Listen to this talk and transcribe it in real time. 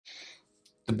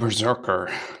The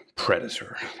Berserker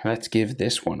Predator. Let's give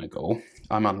this one a go.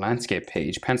 I'm on landscape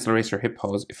page. Pencil eraser, hit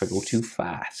pause if I go too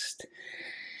fast.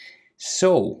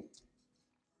 So,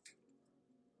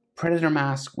 predator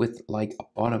mask with like a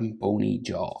bottom bony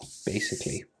jaw,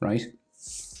 basically, right?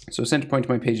 So center point of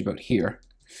my page about here.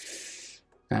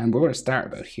 And we're going to start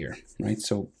about here, right?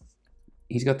 So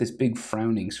he's got this big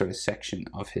frowning sort of section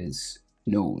of his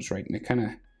nose, right? And it kind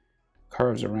of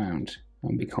curves around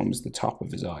and becomes the top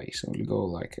of his eye. So it'll go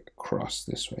like across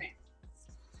this way,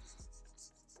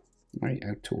 right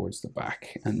out towards the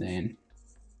back. And then,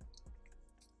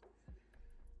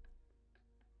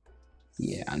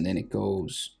 yeah, and then it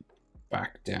goes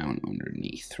back down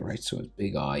underneath, right? So his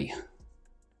big eye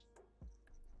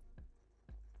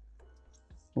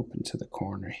up into the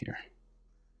corner here.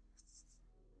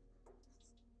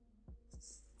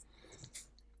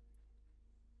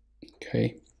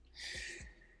 Okay.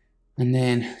 And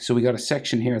then, so we got a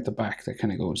section here at the back that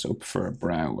kind of goes up for a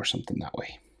brow or something that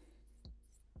way.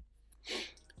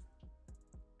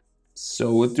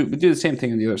 So we'll do the same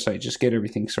thing on the other side, just get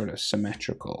everything sort of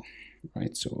symmetrical,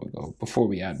 right? So we'll go, before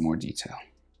we add more detail.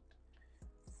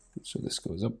 So this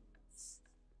goes up.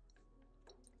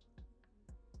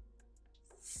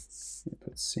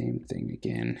 But same thing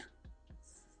again.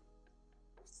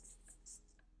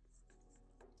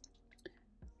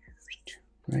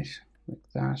 Right, like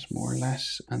that, more or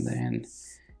less. And then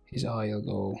his eye will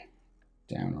go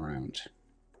down around.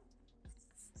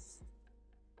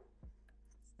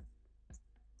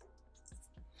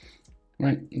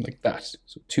 Right, like that.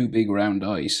 So two big round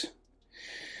eyes.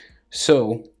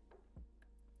 So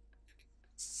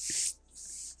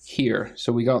here,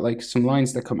 so we got like some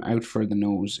lines that come out for the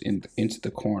nose into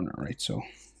the corner, right? So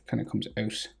it kind of comes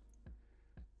out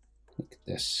like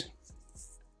this.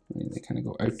 Right? They kind of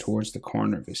go out towards the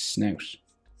corner of his snout.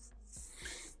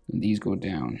 And these go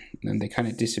down. And then they kind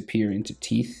of disappear into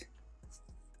teeth.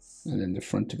 And then the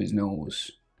front of his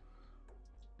nose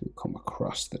will come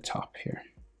across the top here.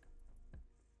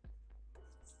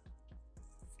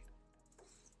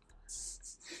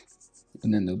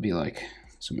 And then there'll be like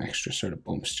some extra sort of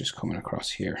bumps just coming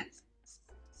across here.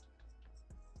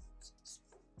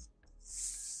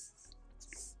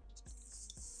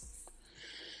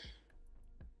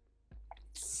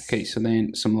 Okay, so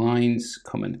then some lines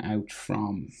coming out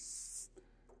from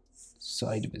the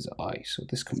side of his eye. So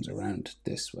this comes around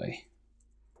this way,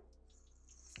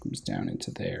 comes down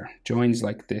into there, joins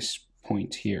like this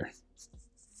point here.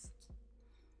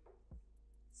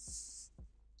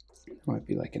 Might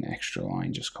be like an extra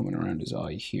line just coming around his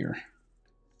eye here.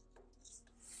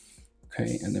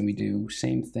 Okay, and then we do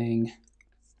same thing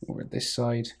over this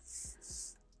side,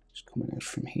 just coming out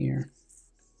from here.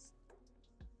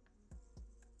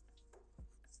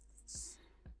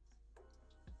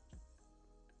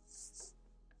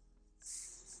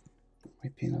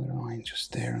 Might be another line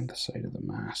just there on the side of the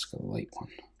mask, a light one.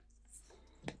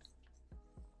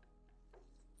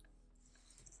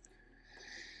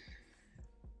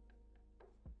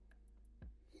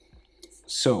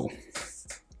 So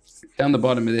down the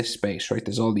bottom of this space, right,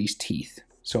 there's all these teeth.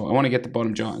 So I want to get the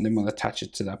bottom jaw and then we'll attach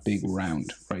it to that big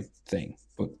round, right, thing.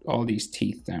 But all these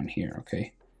teeth down here,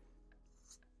 okay?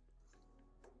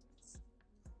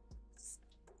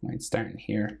 Right, starting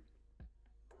here.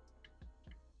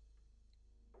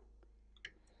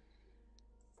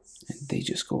 And they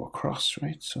just go across,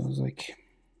 right? So it's like,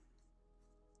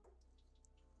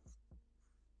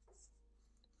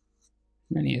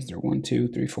 how many is there? 1, 2,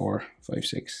 3, 4, 5,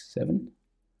 6, 7,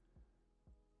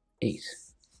 8.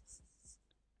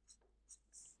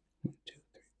 1, 2,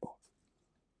 3, 4.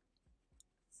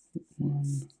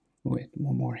 Wait,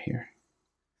 one more here.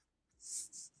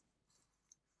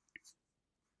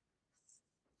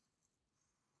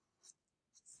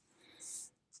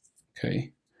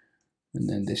 Okay, and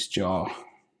then this jaw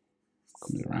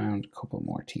comes around, a couple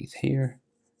more teeth here,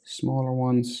 smaller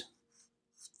ones.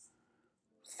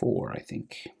 4, I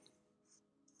think.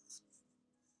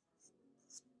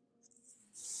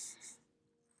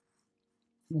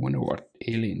 I wonder what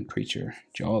alien creature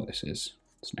jaw this is.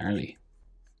 It's gnarly.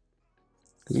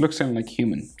 Because it looks kind of like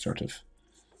human, sort of,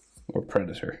 or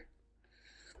predator.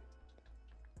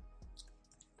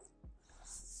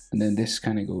 And then this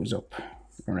kind of goes up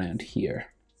around here.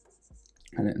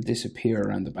 And it'll disappear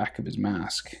around the back of his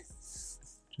mask,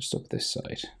 just up this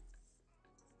side.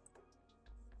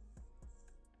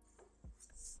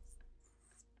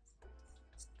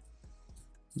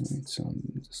 Right, so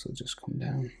this will just come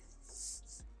down.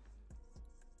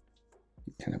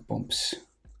 It kind of bumps.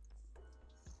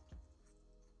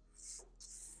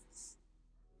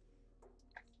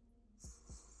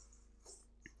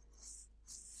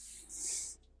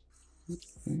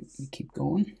 And keep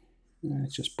going. And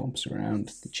it just bumps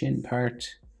around the chin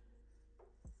part.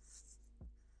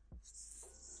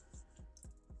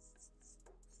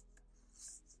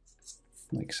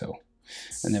 Like so.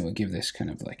 And then we'll give this kind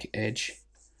of like edge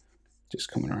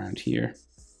just coming around here.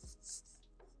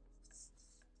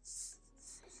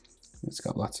 It's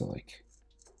got lots of like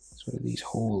sort of these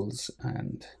holes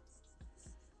and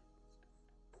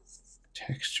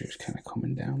textures kind of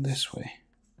coming down this way.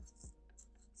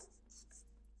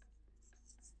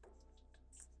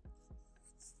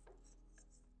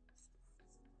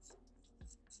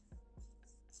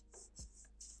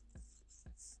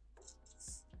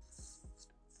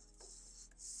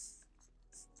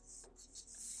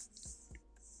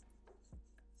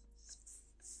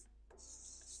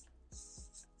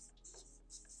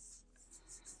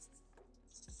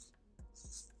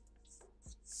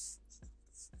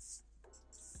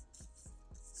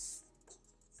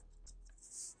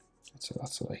 So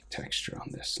lots of like texture on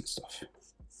this and stuff.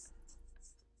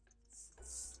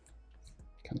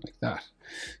 Kind of like that.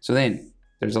 So then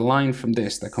there's a line from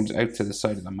this that comes out to the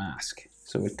side of the mask.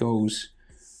 So it goes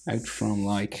out from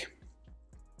like,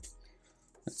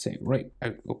 let's say right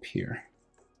out up here.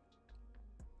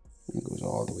 And it goes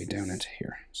all the way down into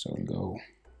here. So it'll go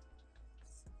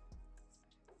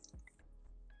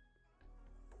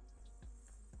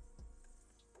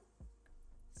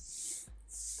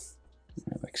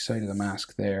like side of the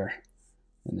mask there,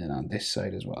 and then on this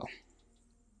side as well,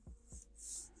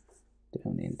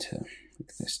 down into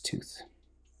like this tooth.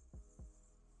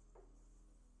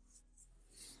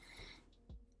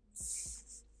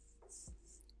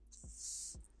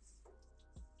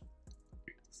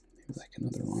 Maybe like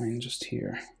another line just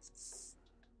here.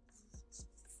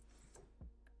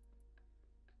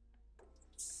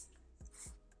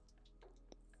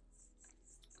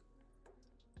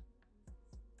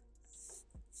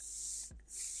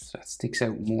 So that sticks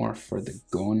out more for the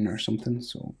gun or something,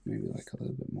 so maybe like a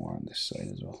little bit more on this side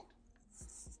as well.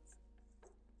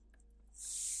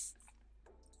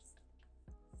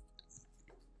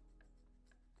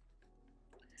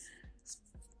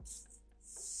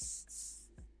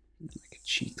 Like a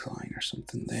cheek line or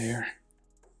something there.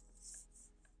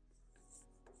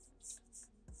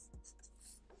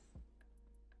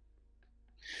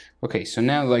 Okay, so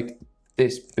now like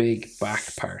this big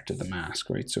back part of the mask,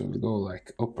 right? So it'll go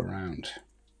like up around.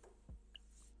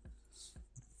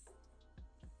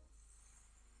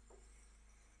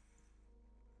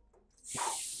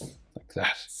 Like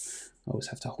that. I always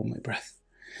have to hold my breath.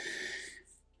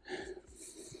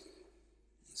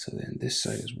 So then this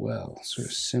side as well, sort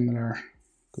of similar,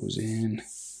 goes in.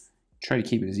 Try to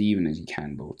keep it as even as you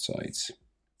can, both sides.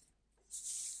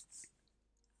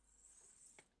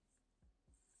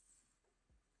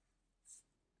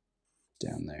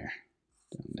 Down there,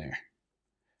 down there.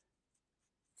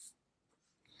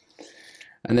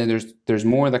 And then there's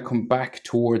more that come back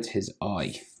towards his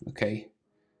eye, okay?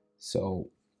 So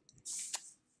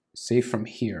say from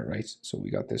here, right? So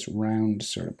we got this round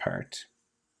sort of part,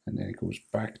 and then it goes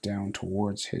back down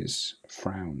towards his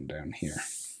frown down here.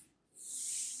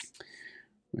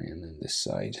 Right, and then this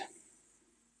side.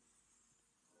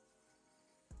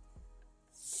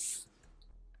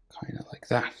 Kind of like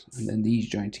that. And then these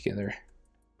join together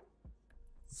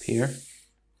up here.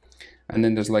 And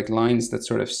then there's like lines that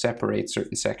sort of separate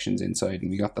certain sections inside,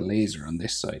 and we got the laser on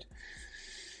this side.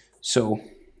 So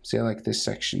say like this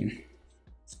section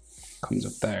comes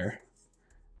up there,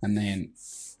 and then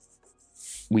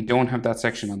we don't have that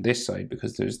section on this side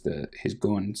because there's his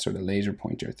gun sort of laser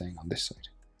pointer thing on this side.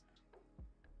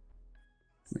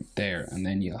 Right there, and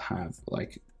then you'll have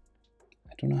like,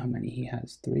 I don't know how many he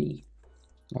has, 3.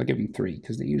 I'll give him 3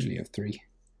 because they usually have 3.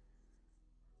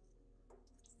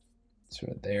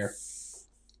 Sort of there.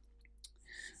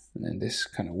 And then this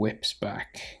kind of whips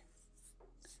back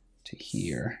to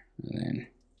here, and then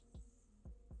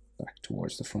back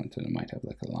towards the front, and it might have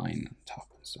like a line on top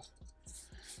and stuff.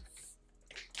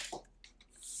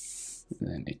 And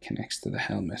then it connects to the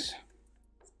helmet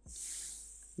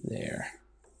there.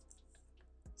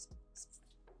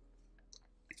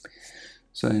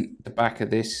 So then the back of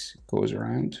this goes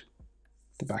around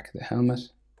the back of the helmet.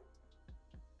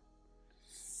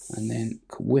 And then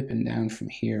whipping down from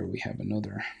here, we have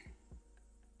another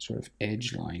sort of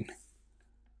edge line.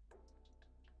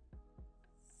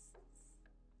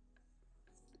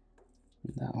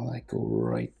 And that'll like go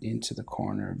right into the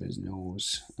corner of his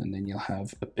nose. And then you'll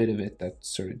have a bit of it that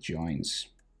sort of joins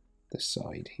the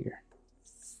side here.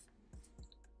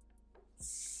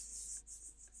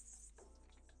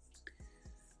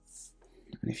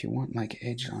 And if you want like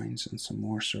edge lines and some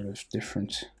more sort of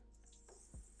different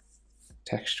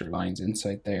texture lines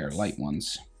inside there, light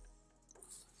ones,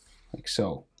 like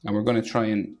so. And we're going to try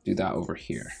and do that over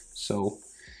here. So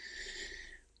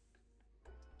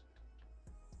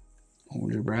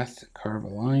hold your breath, carve a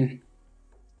line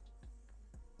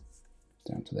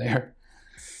down to there.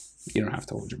 You don't have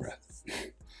to hold your breath,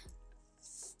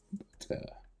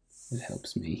 but it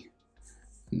helps me.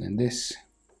 And then this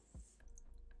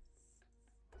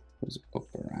goes up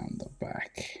around the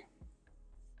back.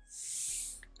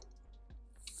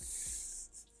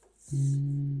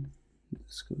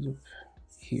 This goes up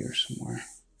here somewhere.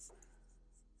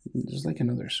 There's like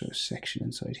another sort of section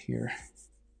inside here,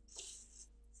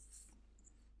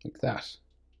 like that.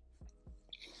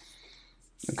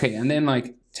 Okay, and then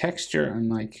like texture and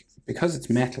like, because it's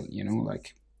metal, you know,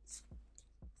 like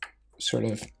sort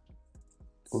of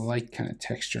light kind of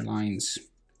texture lines,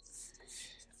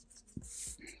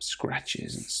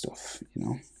 scratches and stuff, you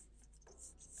know.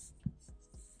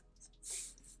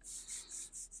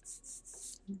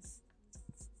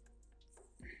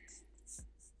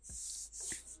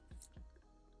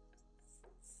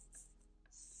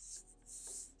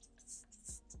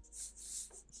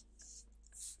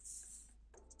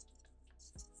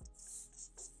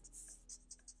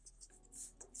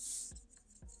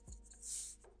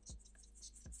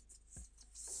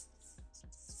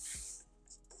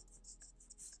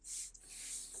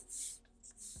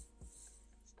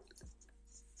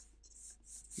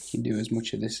 You can do as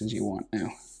much of this as you want now.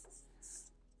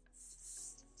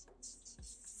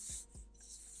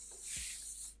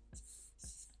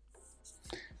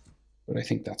 But I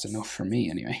think that's enough for me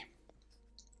anyway.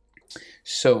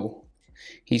 So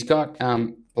he's got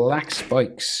black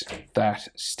spikes that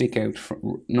stick out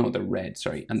from, no, they're red,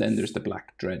 sorry. And then there's the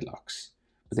black dreadlocks,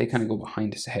 but they kind of go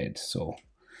behind his head. So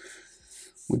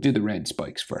we'll do the red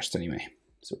spikes first anyway.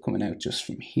 So coming out just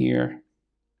from here.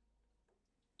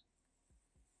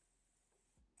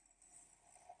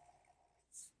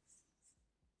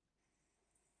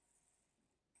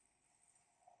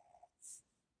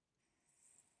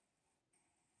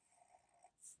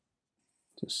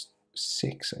 Just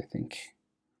 6, I think.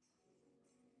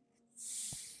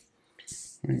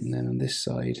 Right, and then on this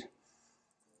side,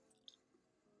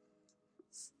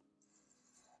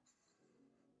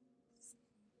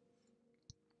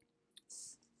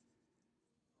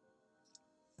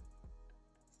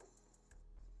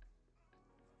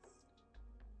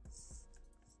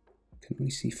 can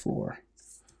we see 4?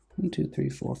 1, 2, 3,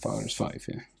 4, 5. There's 5,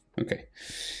 yeah. Okay.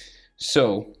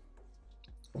 So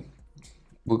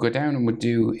we'll go down and we'll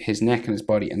do his neck and his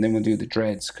body, and then we'll do the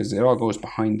dreads, because it all goes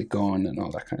behind the gun and all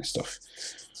that kind of stuff.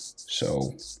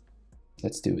 So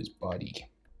let's do his body.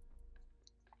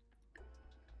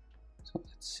 So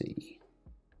let's see.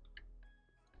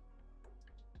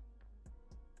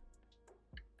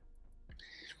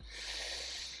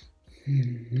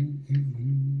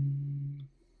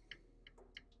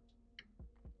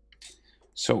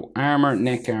 So armor,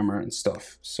 neck armor and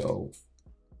stuff. So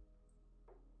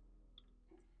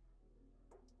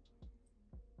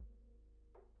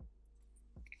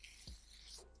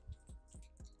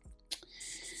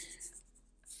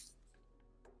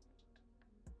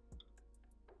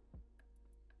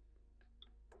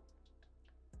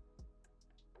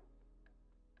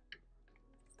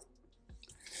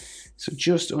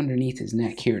just underneath his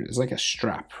neck here, there's like a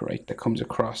strap, right, that comes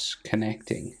across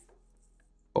connecting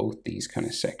both these kind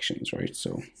of sections, right?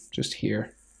 So just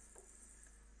here.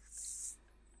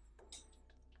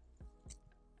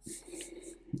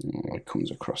 It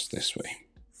comes across this way.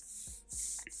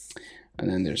 And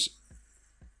then there's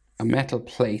a metal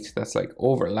plate that's like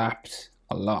overlapped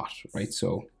a lot, right?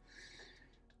 So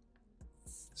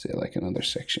say like another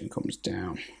section comes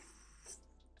down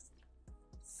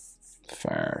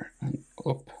far and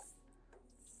up,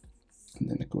 and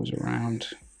then it goes around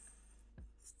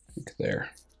like there.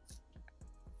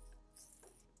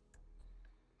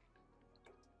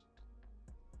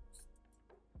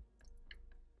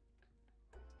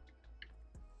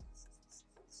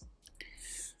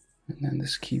 And then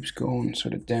this keeps going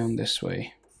sort of down this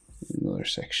way, another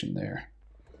section there.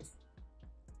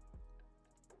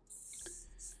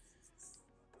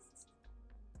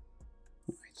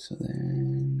 So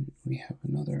then we have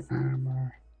another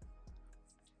armor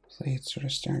plate sort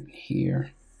of starting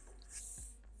here.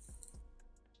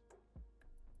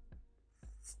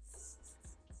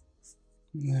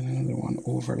 And then another one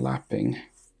overlapping,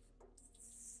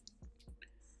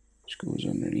 which goes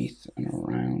underneath and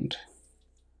around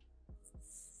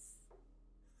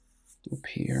up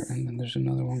here. And then there's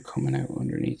another one coming out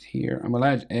underneath here. And we'll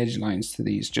add edge lines to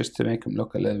these just to make them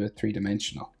look a little bit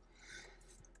three-dimensional.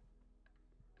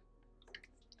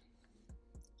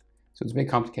 So it's a bit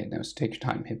complicated now, so take your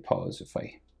time, hit pause if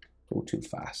I go too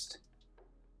fast.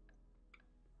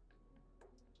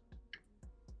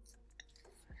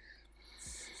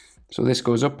 So this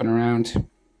goes up and around.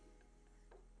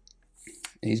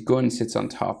 His gun sits on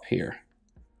top here.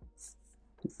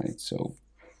 Right, so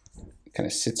it kind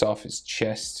of sits off his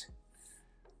chest.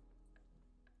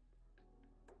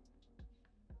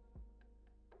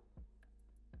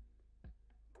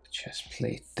 Chest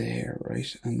plate there,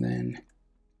 right? And then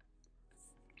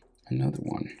another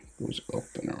one goes up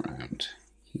and around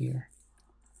here.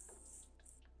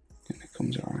 And it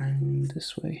comes around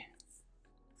this way,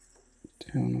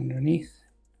 down underneath.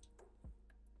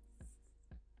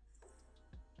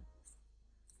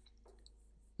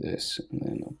 This, and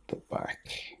then up the back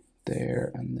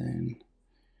there, and then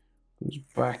goes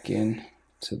back in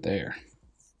to there.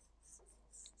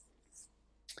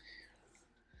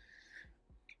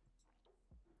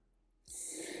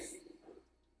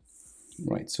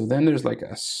 Right, so then there's like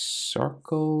a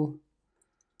circle.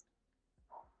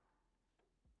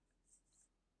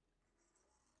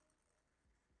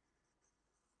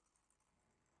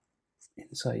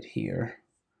 Inside here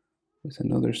with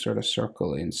another sort of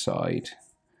circle inside.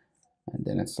 And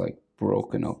then it's like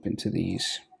broken up into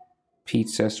these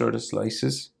pizza sort of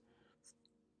slices.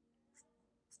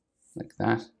 Like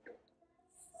that.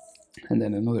 And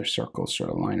then another circle sort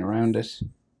of line around it.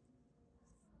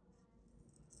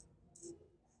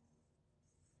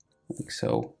 Like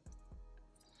so.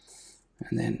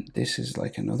 And then this is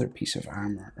like another piece of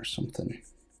armor or something.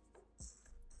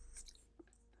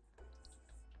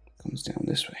 Comes down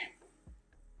this way.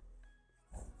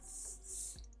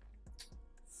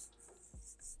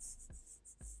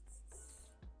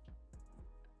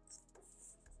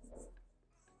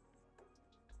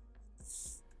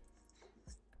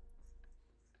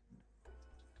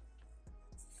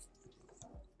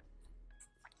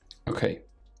 Okay,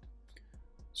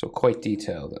 so quite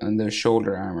detailed, and there's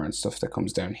shoulder armor and stuff that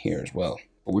comes down here as well.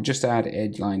 But we'll just add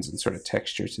edge lines and sort of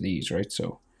texture to these, right?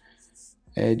 So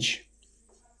edge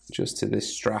just to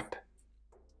this strap.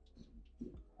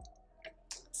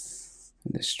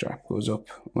 And this strap goes up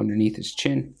underneath his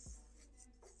chin.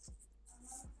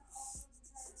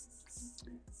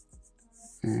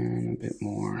 And a bit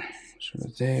more sort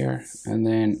of there, and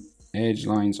then edge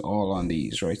lines all on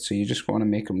these, right? So you just want to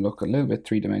make them look a little bit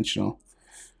three-dimensional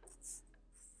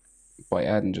by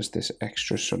adding just this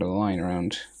extra sort of line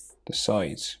around the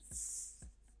sides.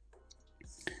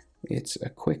 It's a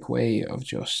quick way of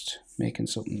just making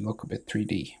something look a bit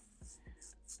 3D.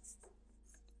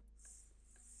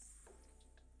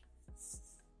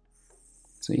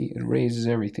 See, it raises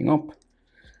everything up.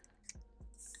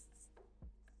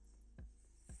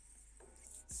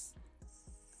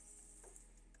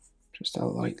 Just a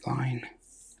light line.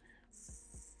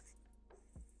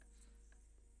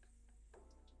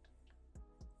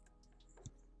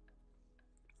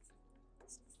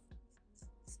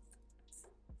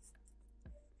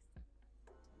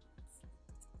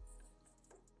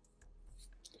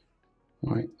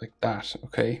 Right, like that,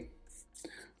 okay.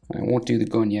 I won't do the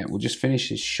gun yet, we'll just finish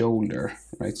his shoulder,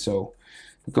 right? So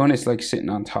the gun is like sitting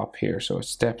on top here, so it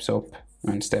steps up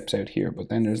and steps out here, but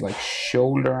then there's like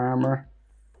shoulder armor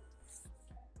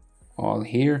all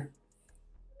here.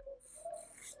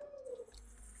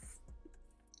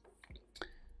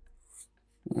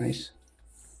 Right,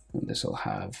 and this will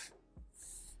have,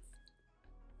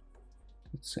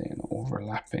 let's say, an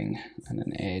overlapping and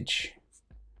an edge.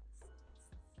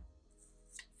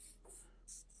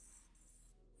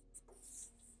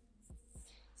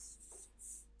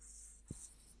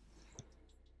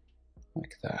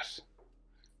 Like that.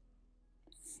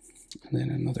 And then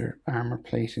another armor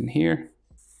plate in here.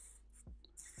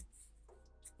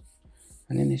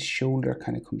 And then his shoulder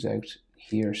kind of comes out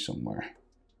here somewhere.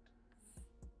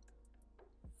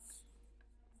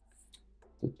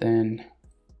 But then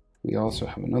we also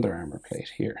have another armor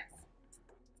plate here.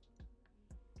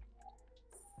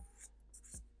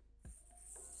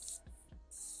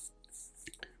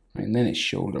 And then his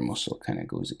shoulder muscle kind of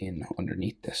goes in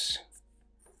underneath this.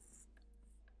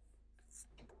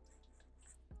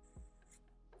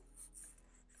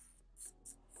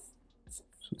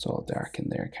 So it's all dark in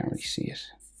there, can't really see it.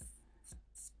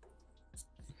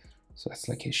 So that's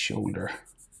like his shoulder.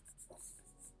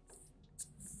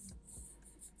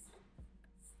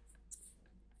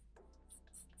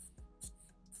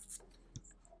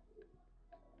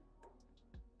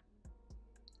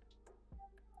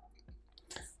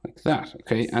 Like that,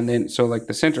 okay? And then, so like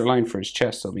the center line for his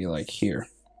chest will be like here.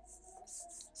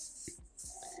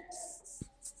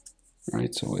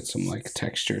 Right, so it's some like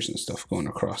textures and stuff going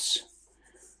across.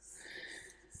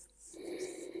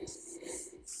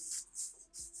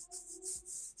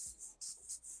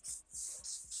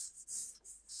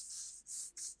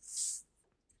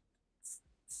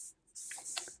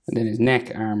 And then his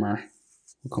neck armor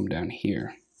will come down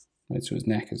here. Right, so his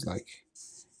neck is like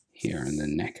here, and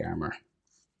then neck armor.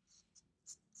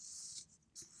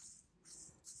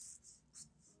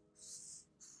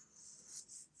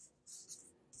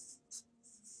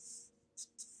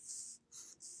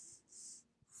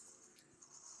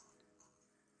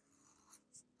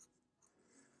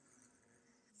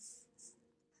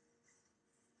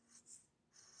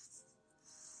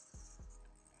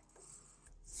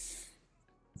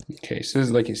 Okay, so this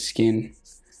is like his skin.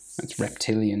 It's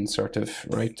reptilian sort of,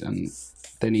 right? And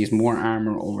then he has more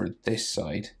armor over this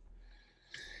side.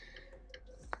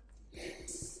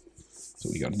 So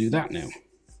we got to do that now.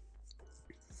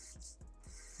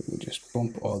 We'll just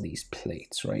bump all these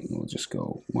plates, right? And we'll just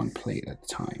go one plate at a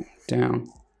time. Down.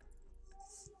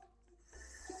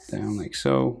 Down like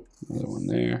so. Another one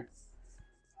there.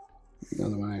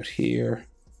 Another one out here.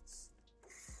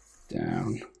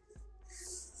 Down.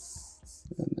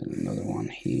 And then another one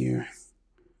here.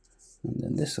 And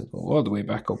then this will go all the way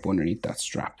back up underneath that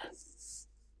strap.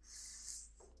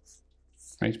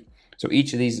 Right? So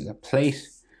each of these is a plate.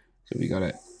 So we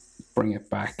gotta bring it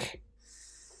back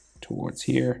towards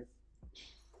here.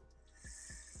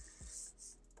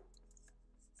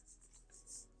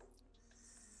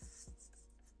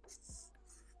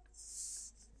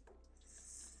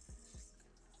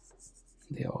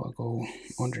 They all go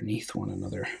underneath one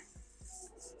another.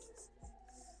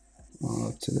 All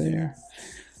up to there.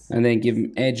 And then give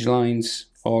them edge lines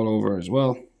all over as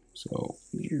well. So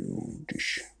you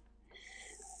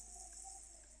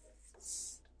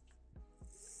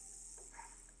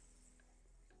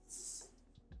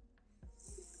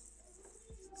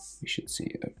should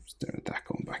see that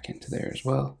going back into there as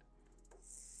well.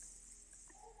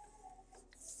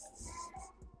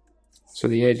 So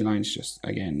the edge lines just,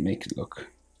 again, make it look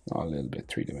a little bit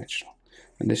three-dimensional.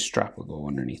 And this strap will go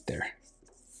underneath there.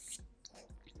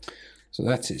 So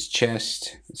that's his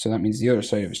chest. So that means the other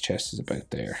side of his chest is about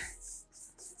there.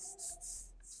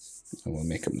 And we'll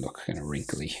make him look kind of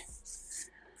wrinkly.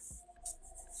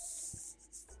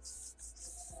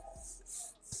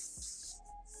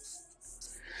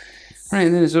 All right,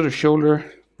 and then his other shoulder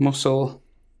muscle,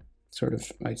 sort of,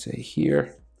 I'd say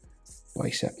here.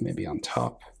 Bicep maybe on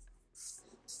top.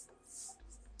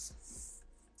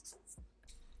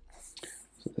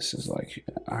 So this is like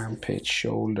armpit,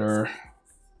 shoulder.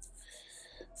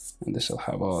 And this will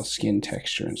have all skin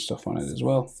texture and stuff on it as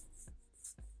well.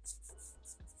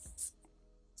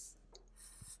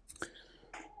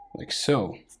 Like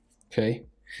so, okay?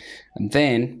 And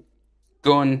then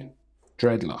gun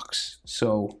dreadlocks.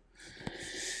 So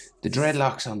the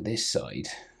dreadlocks on this side.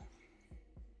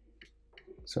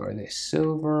 So are they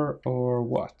silver or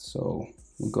what? So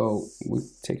we'll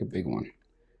take a big one.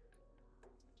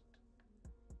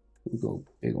 We'll go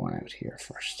big one out here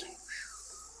first.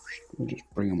 We'll just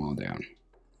bring them all down.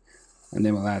 And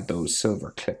then we'll add those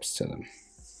silver clips to them.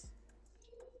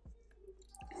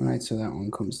 All right, so that one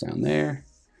comes down there.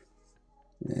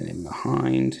 And in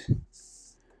behind.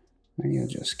 And you'll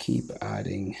just keep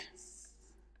adding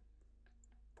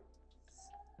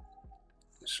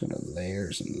sort of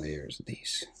layers and layers of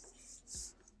these.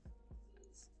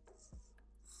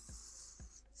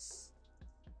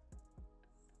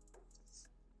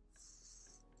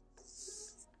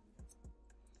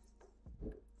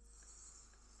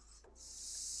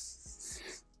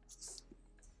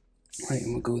 Right,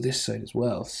 and we'll go this side as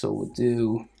well. So we'll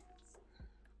do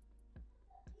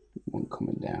one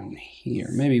coming down here.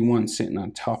 Maybe one sitting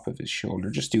on top of his shoulder.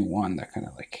 Just do one that kind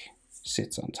of like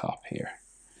sits on top here.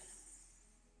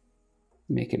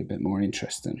 Make it a bit more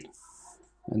interesting.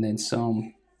 And then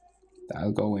some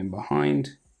that'll go in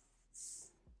behind.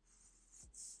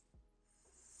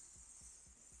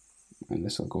 And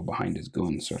this will go behind his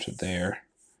gun, sort of there.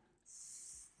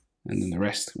 And then the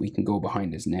rest we can go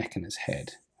behind his neck and his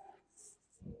head.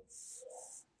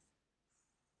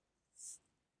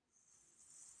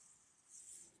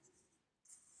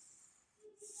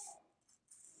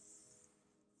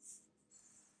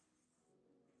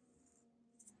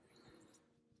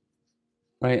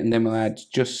 Right, and then we'll add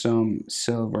just some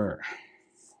silver.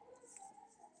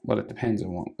 Well, it depends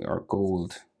on what our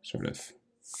gold sort of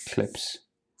clips.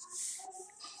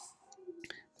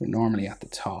 They're normally at the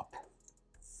top.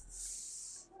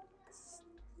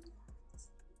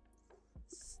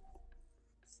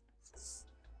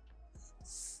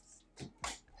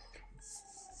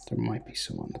 There might be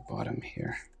some on the bottom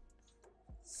here.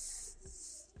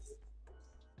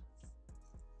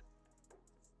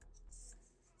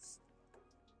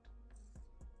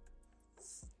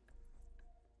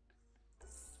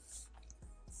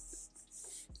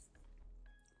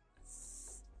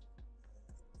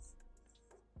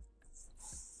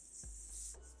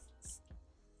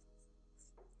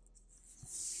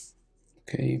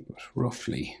 Okay, but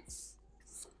roughly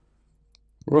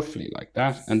like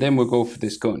that. And then we'll go for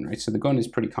this gun, right? So the gun is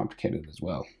pretty complicated as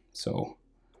well. So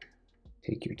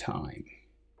take your time.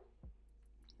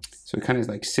 So it kind of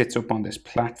like sits up on this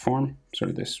platform,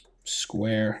 sort of this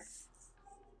square.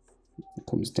 It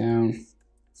comes down.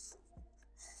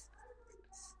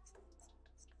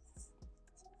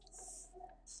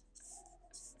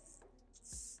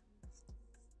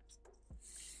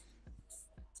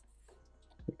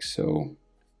 Like so.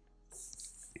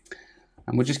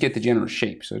 And we'll just get the general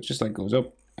shape. So it just like goes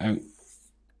up, out,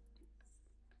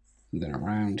 and then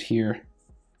around here,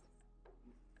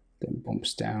 then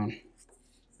bumps down,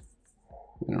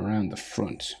 and around the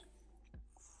front.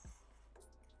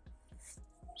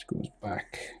 Just goes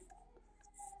back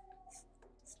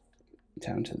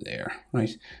down to there,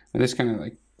 right? And this kind of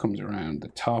like comes around the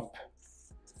top,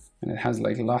 and it has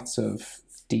like lots of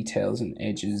details and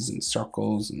edges and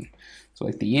circles, and so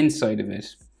like the inside of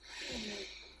it,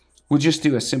 we'll just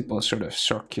do a simple sort of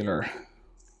circular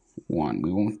one.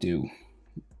 We won't do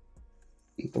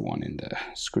the one in the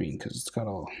screen because it's got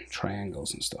all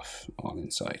triangles and stuff all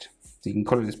inside. So you can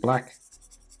color this black.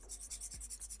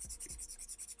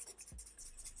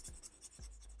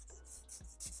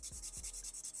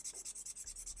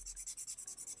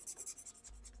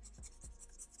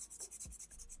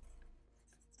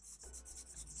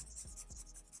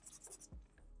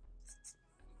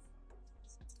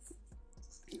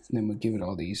 And then we'll give it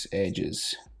all these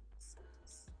edges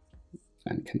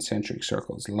and concentric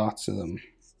circles, lots of them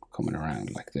coming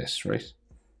around like this, right?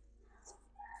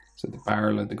 So the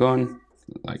barrel of the gun,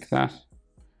 like that,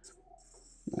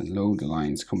 and load of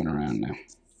lines coming around now.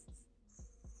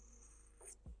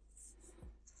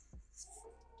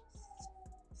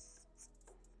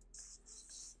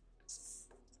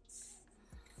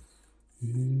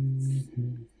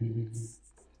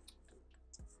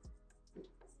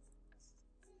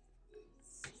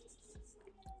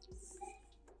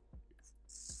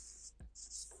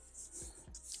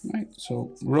 Right,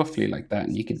 so roughly like that,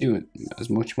 and you can do it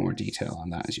as much more detail on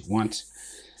that as you want.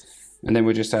 And then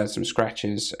we'll just add some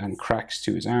scratches and cracks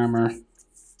to his armor,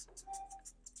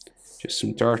 just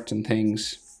some dirt and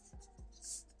things.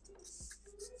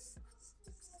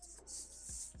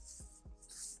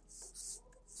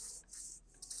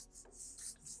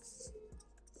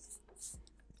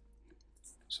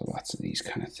 So lots of these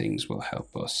kind of things will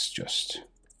help us just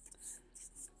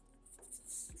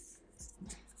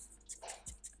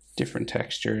different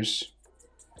textures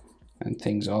and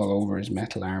things all over his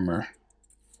metal armor.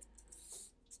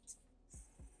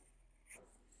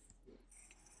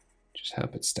 Just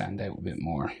help it stand out a bit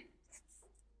more.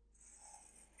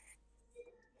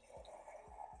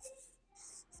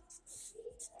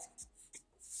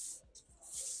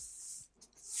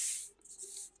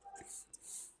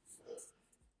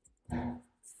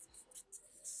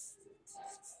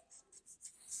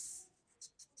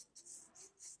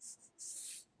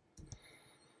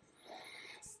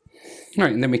 All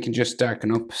right, and then we can just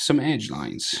darken up some edge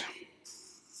lines.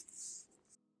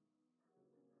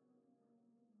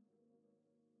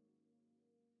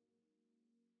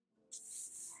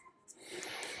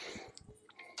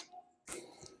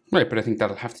 Right, but I think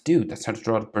that'll have to do. That's how to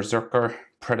draw the Berserker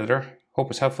Predator.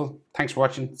 Hope it's helpful. Thanks for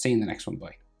watching. See you in the next one.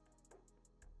 Bye.